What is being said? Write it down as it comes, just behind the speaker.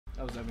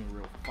I was having a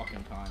real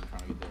fucking time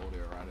trying to get the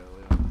audio right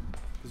earlier.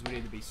 Because we'd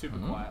either be super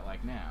quiet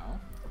like now,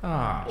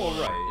 Ah, or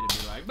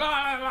it'd be like,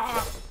 blah, blah,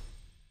 blah.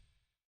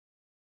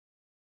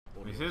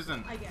 This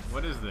isn't. I guess.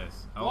 What is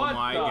this? Oh What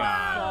my the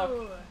god.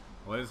 Oh.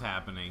 What is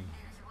happening?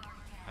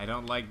 I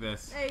don't like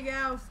this. There you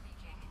go.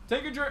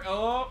 Take a drink.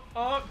 Oh,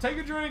 take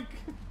a drink.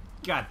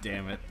 God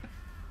damn it.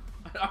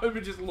 I hope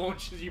it just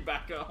launches you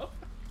back up.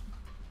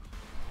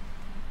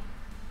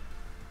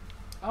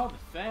 Oh, the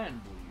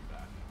fan blew you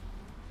back.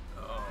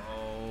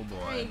 Oh There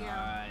boy. you go.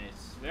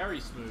 Nice. Very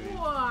smooth.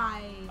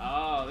 Why?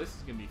 Oh, this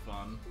is gonna be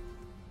fun.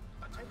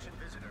 Attention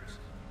visitors.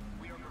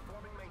 We are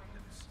performing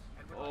maintenance.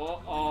 And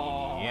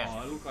Oh, Yes.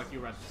 it looked like you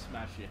were about to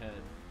smash your head.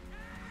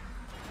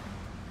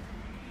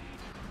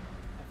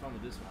 Have fun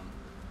with this one.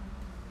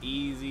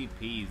 Easy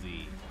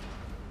peasy.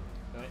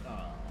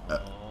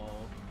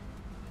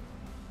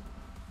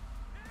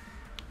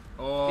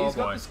 Oh He's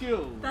got boy. the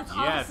skills. That's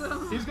Yes.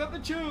 awesome. He's got the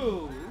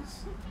chills.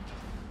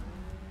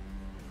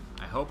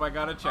 I hope I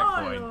got a Oh,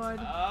 checkpoint. Lord.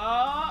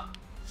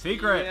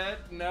 Secret. Yeah,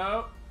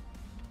 no.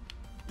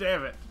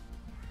 Damn it.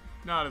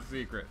 Not a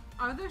secret.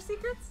 Are there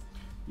secrets?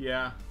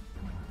 Yeah.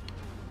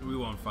 We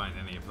won't find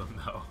any of them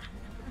though.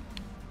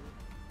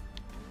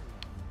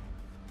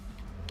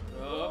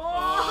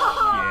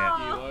 Oh,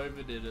 Yeah. you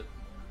overdid it.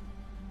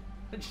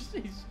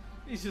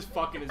 He's just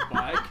fucking his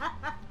bike.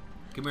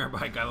 Come here,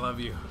 bike. I love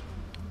you.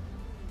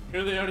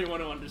 You're the only one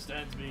who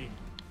understands me.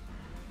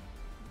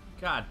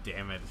 God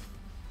damn it.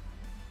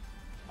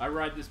 I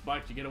ride this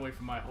bike to get away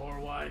from my whore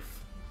wife.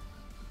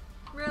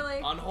 Really?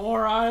 On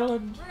Whore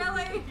Island.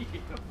 Really? Yeah,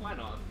 why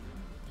not?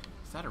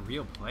 Is that a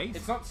real place?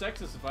 It's not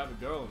sexist if I have a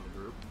girl in the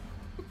group.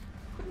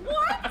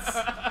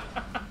 What?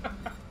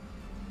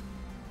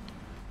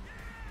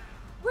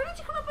 Where did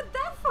you come up with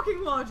that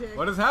fucking logic?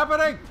 What is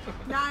happening?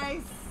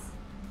 Nice.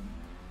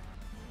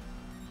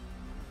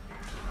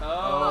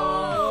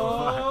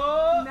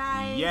 Oh.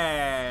 Nice.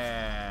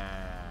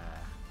 Yeah.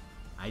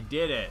 I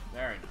did it.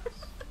 Very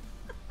nice.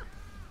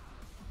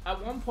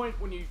 At one point,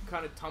 when you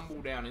kind of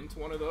tumble down into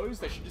one of those,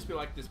 there should just be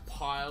like this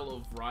pile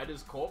of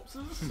riders'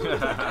 corpses.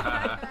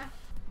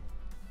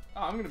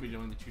 Oh, I'm gonna be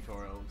doing the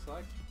tutorial, looks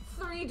like.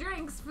 3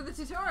 drinks for the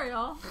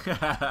tutorial.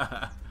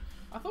 I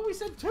thought we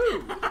said 2!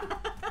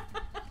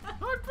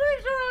 I'm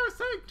pretty sure I was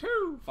saying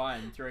 2.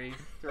 Fine, 3.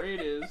 3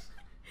 it is.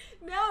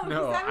 No,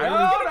 No, that I means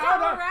was- you're gonna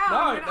come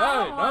around, and I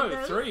don't want no,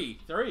 this. 3.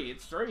 3,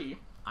 it's 3.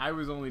 I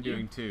was only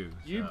doing 2.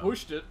 You so.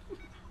 pushed it.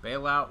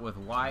 Bail out with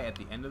Y at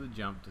the end of the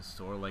jump to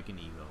soar like an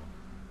eagle.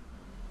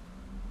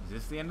 Is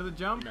this the end of the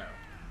jump? No.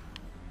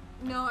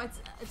 No, it's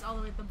all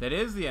the way at the... That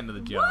is the end of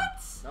the jump.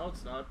 What? No,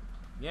 it's not.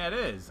 Yeah, it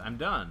is. I'm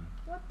done.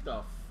 What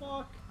the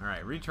fuck?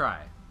 Alright, retry.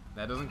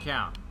 That doesn't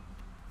count.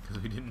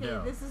 Because we didn't know.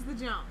 Okay, this is the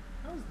jump.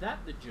 How is that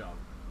the jump?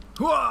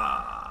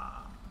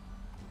 Hooah!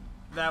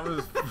 That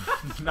was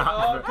not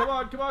Oh, very- come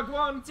on, come on, come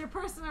on! It's your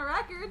personal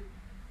record.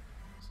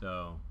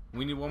 So,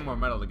 we need one more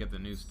medal to get the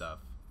new stuff.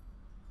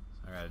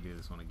 So I gotta do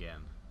this one again.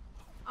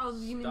 Oh,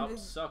 you mean Stop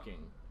sucking.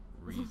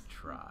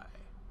 Retry.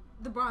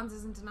 the bronze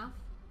isn't enough?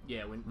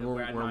 Yeah, we're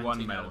We're, at we're 19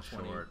 one out medal of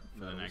 20 short for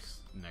the medals.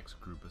 next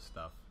group of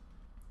stuff.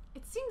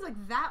 It seems like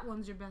that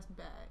one's your best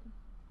bet.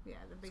 Yeah,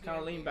 the big. Just kind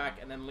of lean back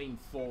and then lean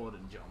forward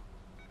and jump.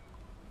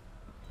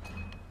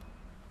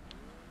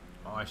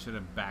 Oh, I should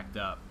have backed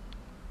up.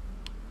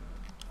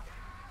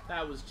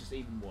 That was just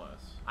even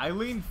worse. I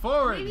leaned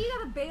forward! Maybe you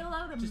gotta bail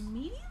out Just-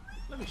 immediately?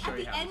 Let me show At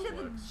you the how end this of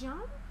works. the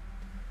jump?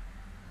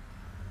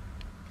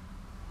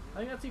 I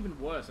think that's even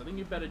worse. I think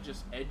you're better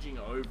just edging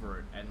over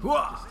it and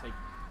Hooah! just take...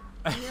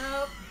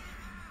 Nope.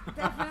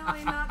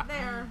 Definitely not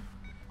there.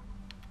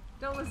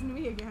 Don't listen to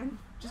me again.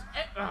 Just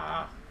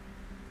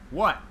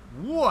What?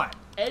 What?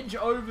 edge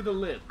over the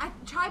lip. I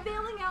try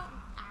bailing out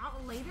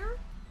later.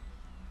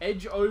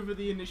 Edge over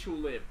the initial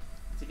lip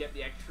to get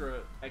the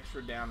extra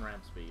down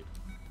ramp speed.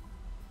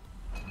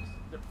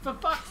 For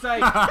fuck's sake!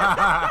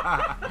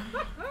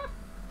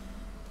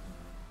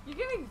 You're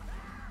gonna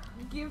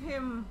give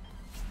him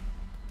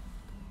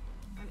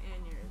an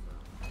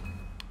aneurysm.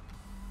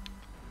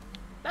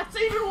 That's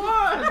even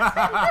worse!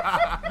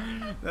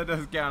 That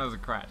does count as a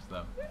crash,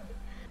 though.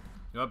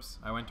 Oops,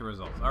 I went to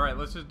results. Alright,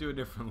 let's just do a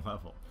different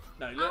level.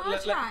 No, I wanna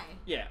try.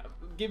 yeah,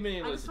 give me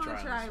a I list just to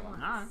want try to try on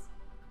this one. once.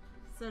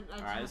 Alright. So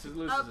Alright, this is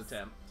Luz's Oops.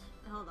 attempt.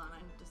 Hold on,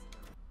 I'm just.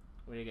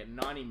 We're gonna get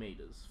 90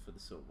 meters for the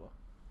silver.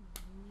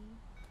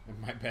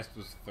 My best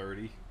was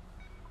 30.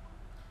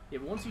 Yeah,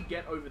 but once you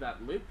get over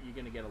that lip, you're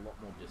gonna get a lot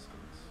more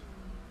distance.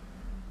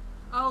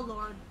 Oh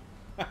lord.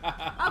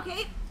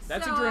 Okay.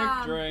 That's so,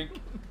 a drink.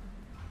 Drink.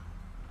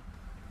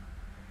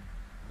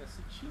 That's,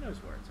 she knows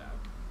where it's at.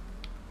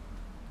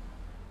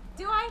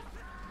 Do I?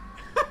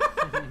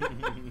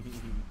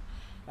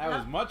 That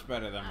was much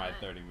better than my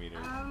 30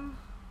 meters.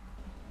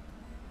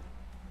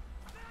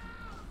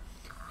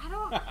 I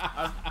don't.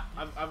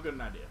 I've got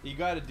an idea. You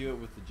gotta do it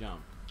with the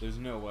jump. There's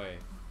no way.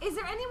 Is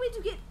there any way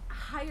to get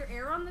higher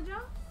air on the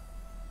jump?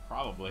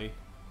 Probably.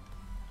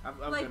 I've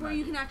got Like an where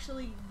you idea. can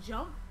actually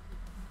jump?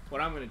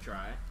 What I'm gonna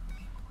try.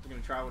 I'm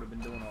gonna try what I've been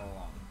doing all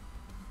along.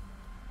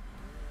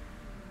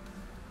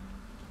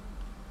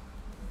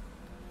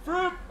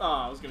 Oh,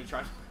 I was gonna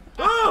try.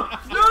 Oh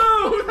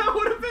no! That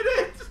would have been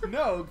it.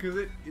 No,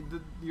 because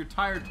your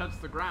tire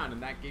touched the ground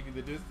and that gave you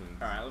the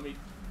distance. All right, let me.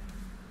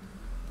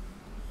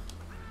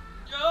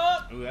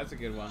 Ooh, that's a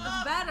good one.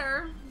 That's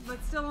better,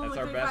 but still only That's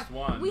our 35. best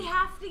one. We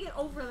have to get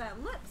over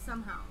that lip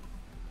somehow.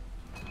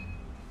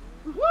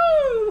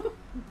 Woo!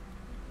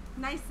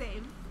 Nice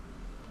save.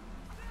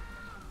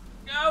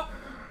 Go!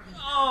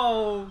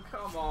 Oh,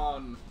 come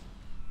on.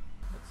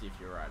 Let's see if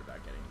you're right about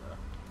getting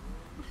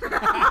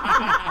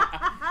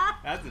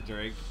That's a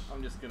drink.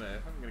 I'm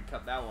gonna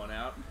cut that one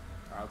out.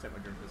 Alright, I'll take my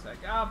drink for a sec.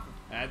 Ah,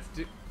 That's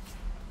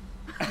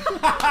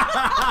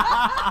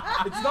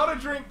it's not a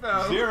drink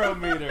though. 0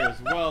 meters.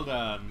 Well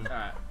done.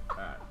 Alright.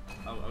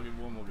 I'll give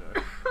one more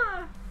go.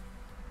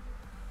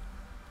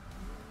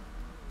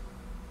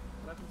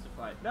 What happens if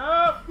I...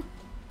 No!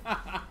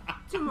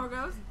 2 more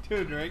goes.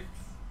 2 drinks.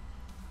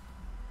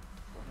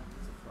 What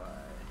happens if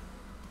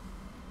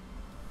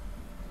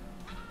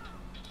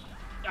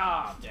I...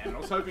 Ah, damn. I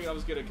was hoping I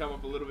was gonna come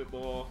up a little bit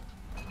more.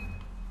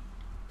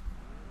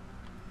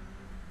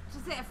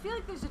 Just say, I feel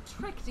like there's a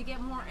trick to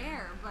get more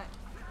air, but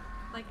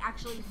like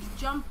actually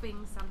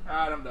jumping something.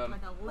 Alright, I'm done.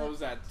 Like a What lip. was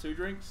that? 2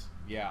 drinks?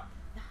 Yeah.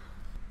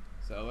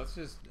 So let's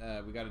just,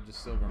 we gotta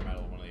just silver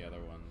medal one of the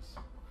other ones.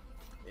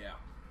 Yeah.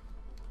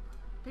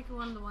 Pick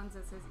one of the ones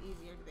that says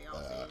easier. Do they all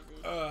say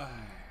easy?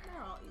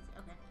 They're all easy.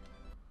 Okay.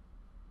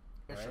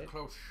 It's Right? a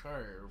close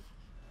shave.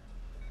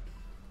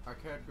 I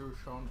can't do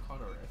Sean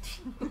Connery.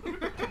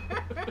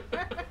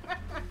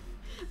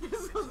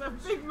 This was a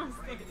big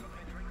mistake.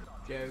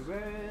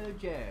 Joel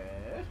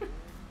Jarrett,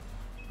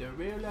 the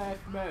real life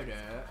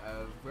murder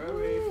of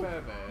Rory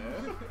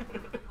Ferber.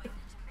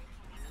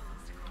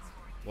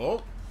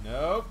 Whoa.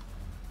 Nope.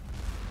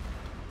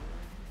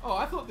 Oh,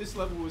 I thought this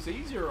level was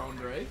easier,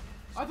 Andre.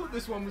 I thought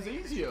this one was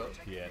easier.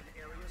 Shit.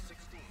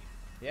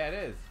 Yeah, it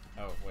is.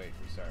 Oh, wait,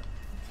 restart.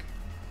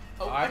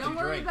 Oh, I have Don't to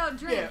worry drink. about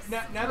drinks.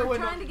 Yeah, now that we're we're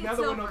trying not, to get now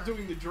that we're silver. not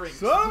doing the drinks.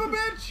 Son of a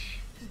bitch!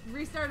 Just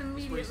restart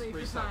immediately for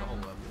Restart the whole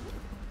time. level.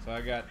 So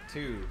I got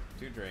two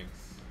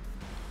drinks.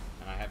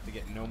 And I have to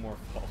get no more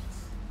faults.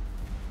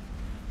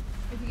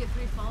 If you get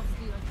 3 faults,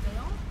 do you like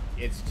fail?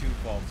 It's 2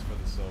 faults for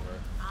the silver.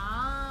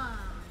 Ah.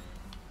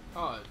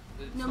 Oh,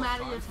 it's No not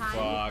matter time. your time.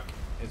 Fuck.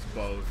 It's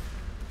both.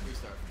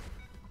 Restart.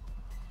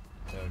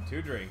 So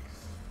 2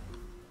 drinks.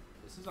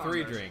 This is 3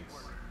 Andre's drinks.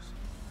 orders.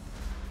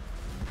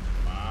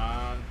 Come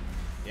on.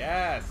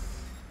 Yes.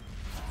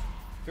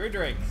 3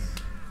 drinks.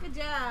 Good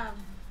job.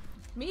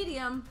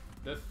 Medium.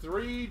 The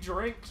 3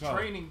 drink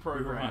training We were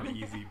program. on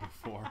easy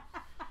before.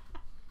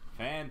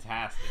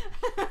 Fantastic.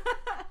 Welcome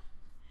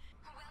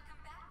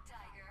back,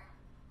 Tiger.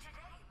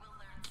 Today we'll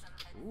learn some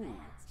Ooh.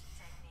 advanced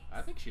techniques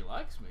I think she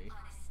likes me. on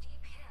a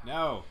steep hill.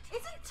 No.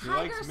 Isn't He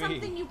tiger likes me.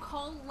 something you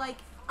call like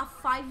a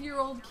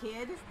 5-year-old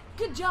kid?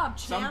 Good job,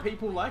 champ. Some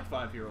people like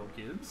 5-year-old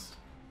kids.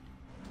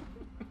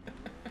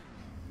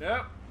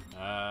 Nope.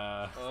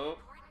 Oh.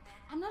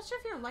 I'm not sure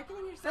if you're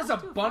likening yourself There's a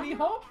to bunny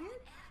 5-year-old hop? kid.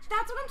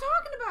 That's what I'm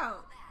talking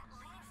about.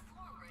 Lean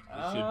forward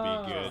This should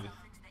be good. into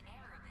the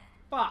air a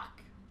bit. Fuck.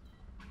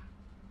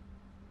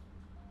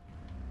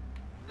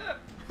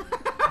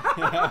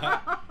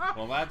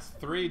 Well, that's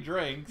 3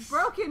 drinks.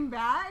 Broken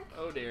back.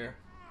 Oh dear.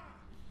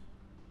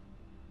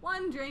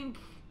 1 drink.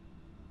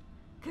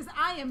 Because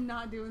I am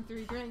not doing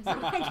 3 drinks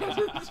when I get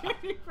to the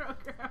training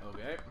program.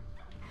 Okay.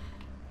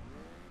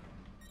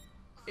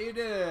 Eat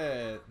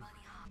it.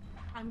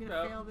 I'm going to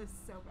Nope. fail this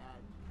so bad.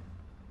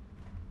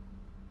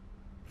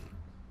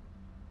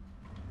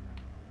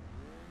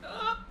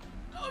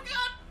 Oh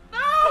god, no!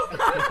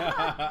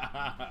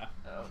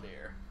 Oh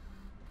dear.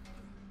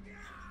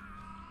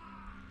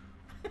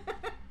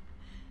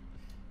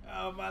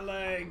 Oh, my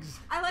legs.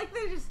 I like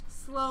that it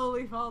just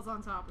slowly falls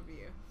on top of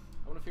you.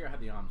 I want to figure out how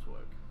the arms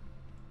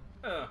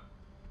work.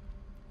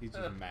 He's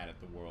just mad at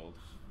the world.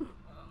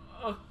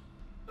 Uh,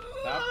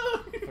 Stop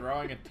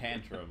throwing a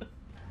tantrum.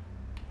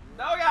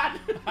 No god!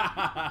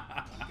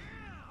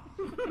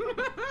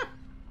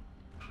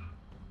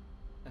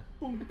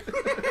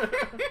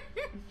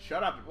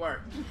 Shut up, it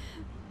worked.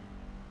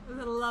 It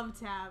was a love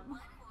tab. One more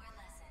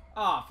lesson.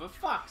 Ah, for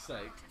fuck's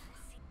sake.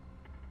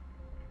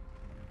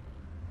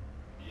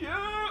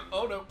 Yeah!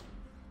 Oh no.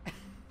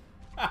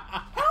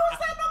 How is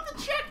that not the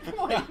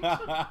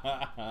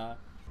checkpoint?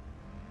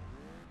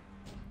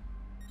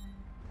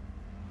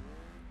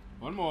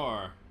 One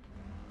more.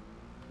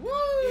 Woo!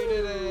 You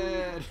did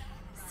it.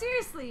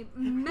 Seriously,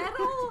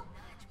 metal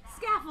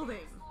scaffolding.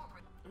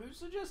 Who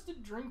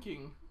suggested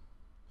drinking?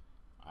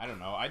 I don't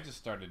know. I just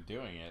started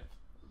doing it.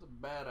 That's a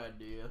bad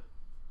idea.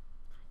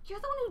 You're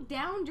the one who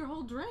downed your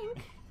whole drink.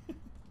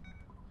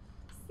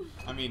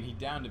 I mean, he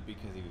downed it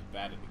because he was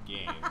bad at the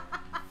game.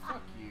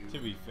 Fuck you. To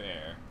be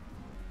fair.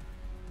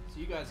 So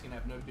you guys can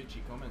have no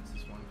bitchy comments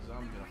this one because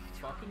I'm gonna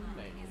fucking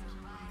nail it.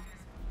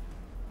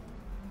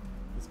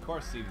 This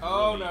course seems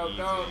Oh really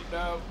no, easy.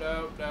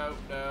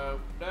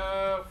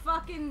 no.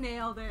 Fucking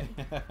nailed it.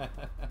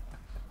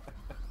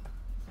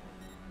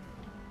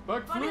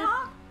 Back Bunny flip,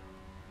 hop?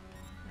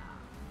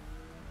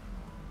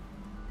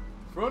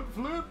 front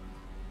flip,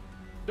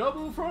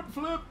 double front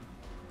flip.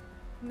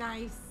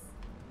 Nice.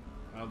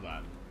 Well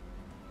done.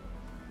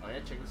 Oh yeah,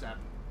 check this out.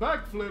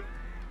 Backflip,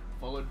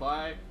 followed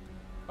by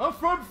a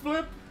front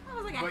flip. That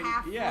was like a But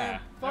half yeah,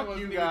 flip. Fuck that wasn't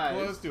you even guys.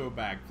 close to a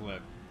backflip.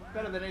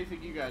 Better than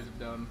anything you guys have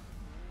done.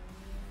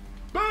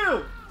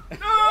 Bill!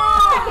 No!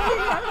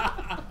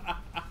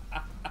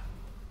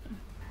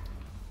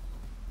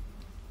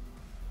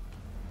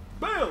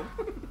 Bill!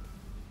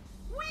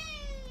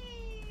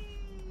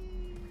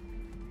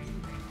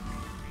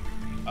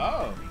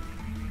 Oh,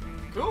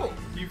 Cool.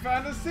 you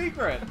found a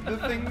secret. The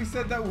thing we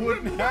said that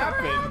wouldn't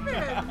happen.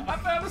 I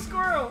found a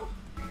squirrel.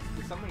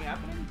 Is something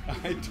happening?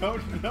 I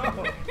don't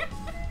know.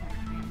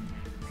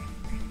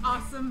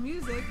 Awesome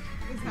music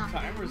is The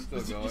happening. timer's still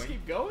Does it just going.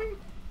 keep going?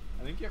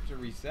 I think you have to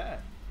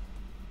reset.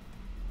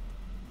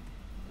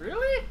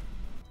 Really?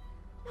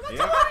 That's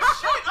Yeah. a lot of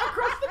shit. I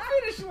crossed the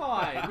finish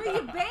line. But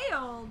you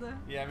bailed.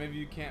 Yeah, maybe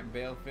you can't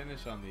bail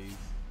finish on these.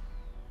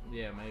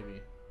 Yeah, maybe.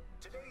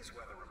 Today's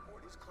weather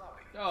report is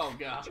cloudy. Oh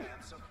god.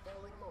 Chance of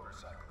falling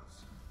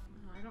motorcycles.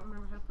 I don't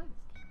remember how to play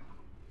this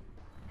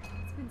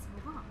game. It's been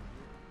so long.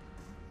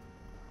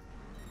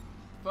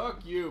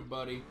 Fuck you,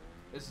 buddy.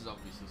 This is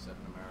obviously set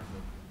in America.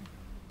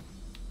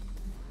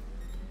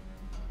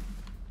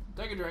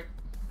 Take a drink.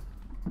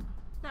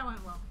 That went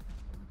well.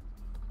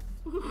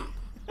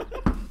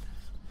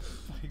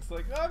 Mike's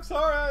like, I'm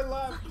sorry I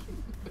left.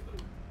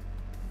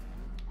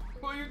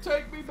 Will you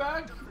take me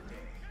back?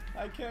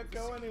 I can't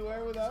go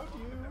anywhere without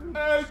you.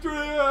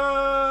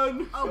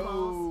 Adrian! Oh,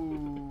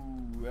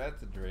 balls. Oh,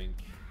 that's a drink.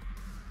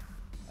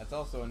 That's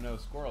also a no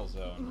squirrel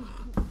zone.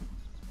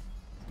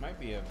 This might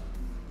be a...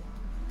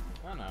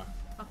 I don't know.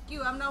 Fuck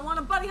you, I'm not want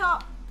to buddy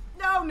hop.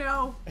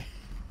 No.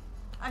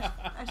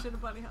 I should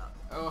have buddy hopped.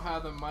 Oh, how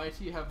the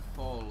mighty have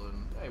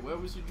fallen. Hey, where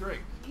was your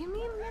drink? Give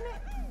me a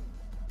minute.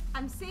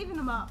 I'm saving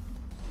them up.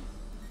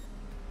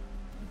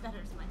 It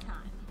betters my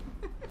time.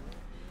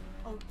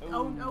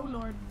 oh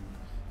Lord.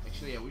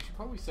 Actually, yeah, we should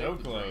probably save So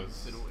the close.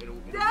 drinks. It'll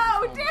No, give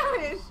us more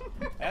damn it.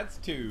 money. That's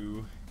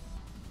two.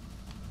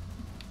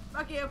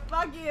 Fuck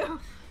you.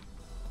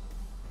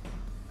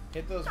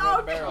 Hit those Oh,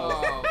 red barrels.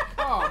 Oh,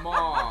 come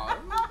on.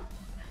 I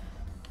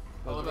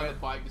Those love how red- the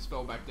bike just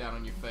fell back down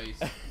on your face.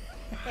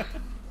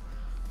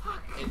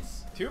 Fuck.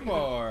 It's... Two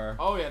more.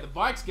 Oh yeah, the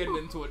bike's getting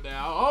into it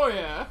now. Oh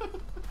yeah.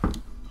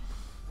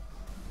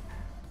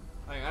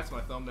 I think that's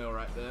my thumbnail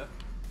right there.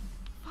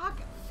 Fuck.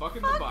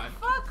 Fucking the bike.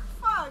 Fuck.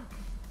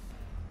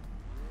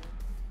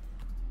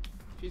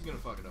 She's gonna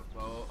fuck it up.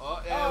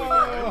 Oh, there we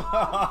go.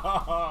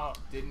 Oh.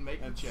 Didn't make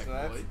the That's, check,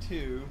 that's boy.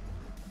 two.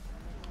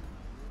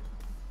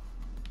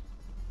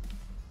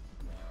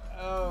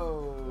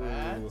 Oh.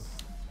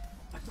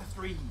 That's a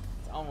 3.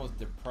 It's almost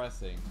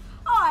depressing.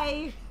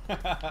 Oi.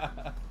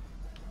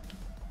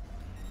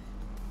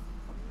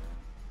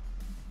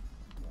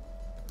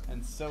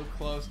 And so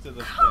close to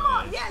the Come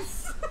on, finish.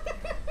 yes.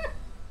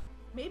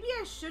 Maybe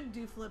I should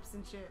do flips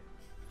and shit.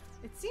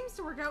 It seems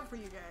to work out for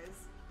you guys.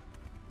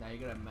 Now you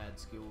gotta have mad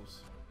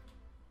skills.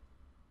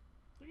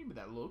 Don't give me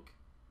that look.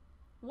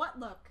 What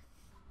look?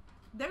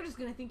 They're just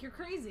gonna think you're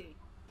crazy.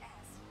 As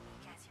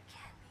weak as you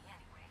can be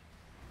anyway.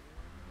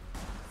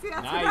 See,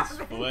 that's what Nice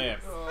happens. flip.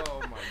 Oh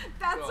my god.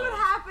 That's what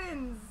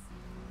happens.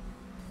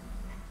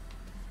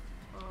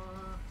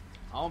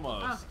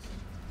 Almost.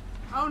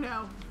 Oh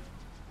no.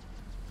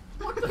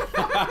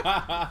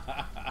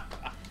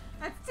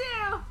 That's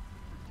two.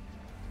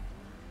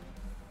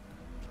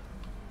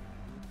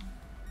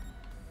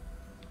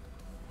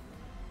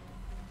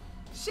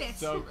 Shit.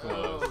 So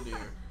close. Oh dear.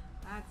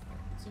 That's.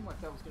 It seemed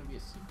like that was gonna be a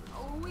secret.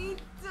 Oh, we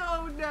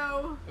don't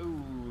know.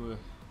 Ooh.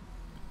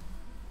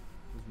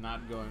 It's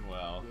not going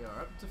well. We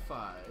are up to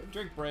 5.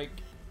 Drink break.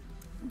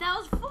 That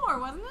was 4,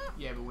 wasn't it?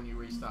 Yeah, but when you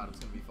restart, it's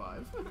gonna be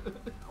 5.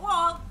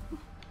 Well,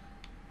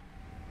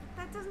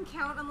 that doesn't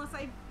count unless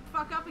I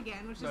fuck up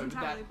again, which is No, but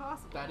entirely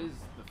possible. That is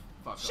the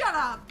fuck Shut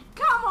up!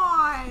 Come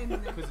on!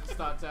 Because it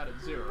starts out at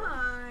 0.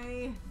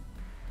 Hi.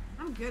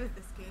 I'm good at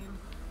this game.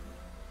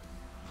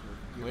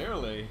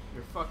 Clearly.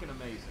 You're fucking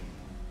amazing.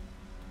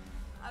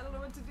 I don't know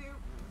what to do.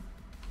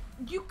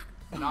 You.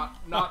 Not.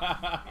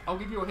 I'll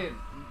give you a hint.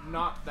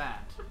 Not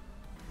that.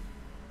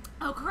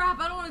 Oh crap!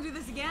 I don't want to do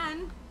this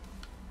again.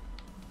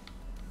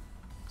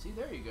 See,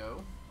 there you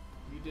go.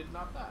 You did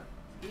not that.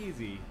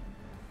 Easy.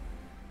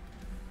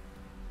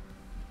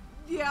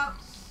 Yeah.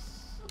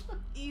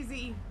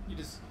 Easy. You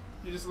just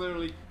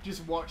literally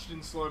just watched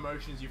in slow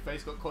motion as your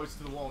face got close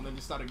to the wall and then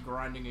just started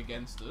grinding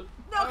against it.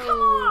 No, come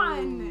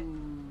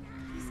on!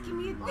 Just give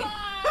me a thing.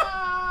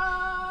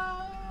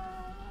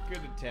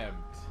 Good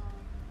attempt.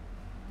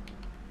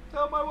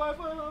 Tell my wife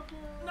I love you.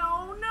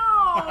 No.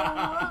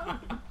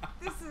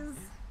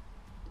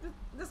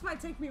 This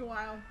might take me a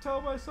while. Tell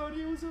my son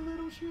he was a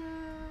little shit.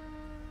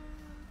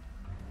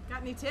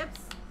 Got any tips?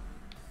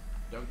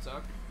 Don't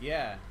suck.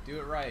 Yeah, do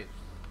it right.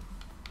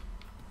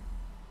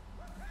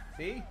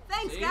 See?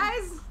 Thanks, See?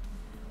 guys.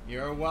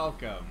 You're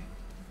welcome.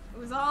 It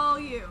was all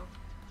you.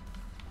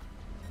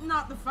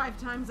 Not the 5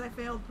 times I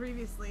failed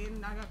previously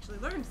and I actually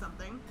learned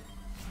something.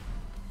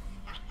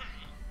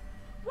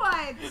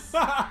 What?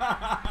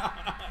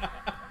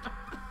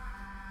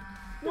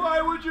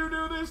 Why would you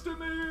do this to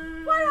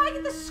me? Why do I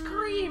get the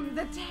scream?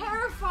 The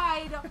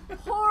terrified,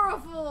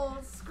 horrible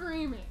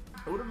screaming.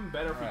 It would have been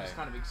better if he Right. just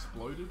kind of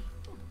exploded.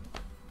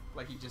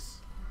 Like he just...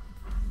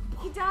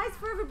 He dies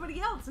for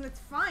everybody else, and it's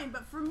fine,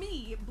 but for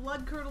me,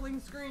 blood-curdling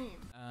scream.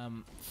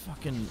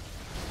 Fucking...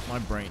 My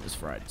brain is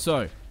fried.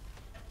 So,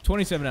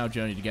 27-hour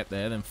journey to get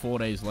there, then 4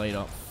 days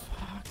later...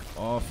 Fuck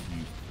off,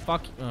 you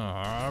fuck...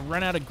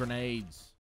 ran out of grenades.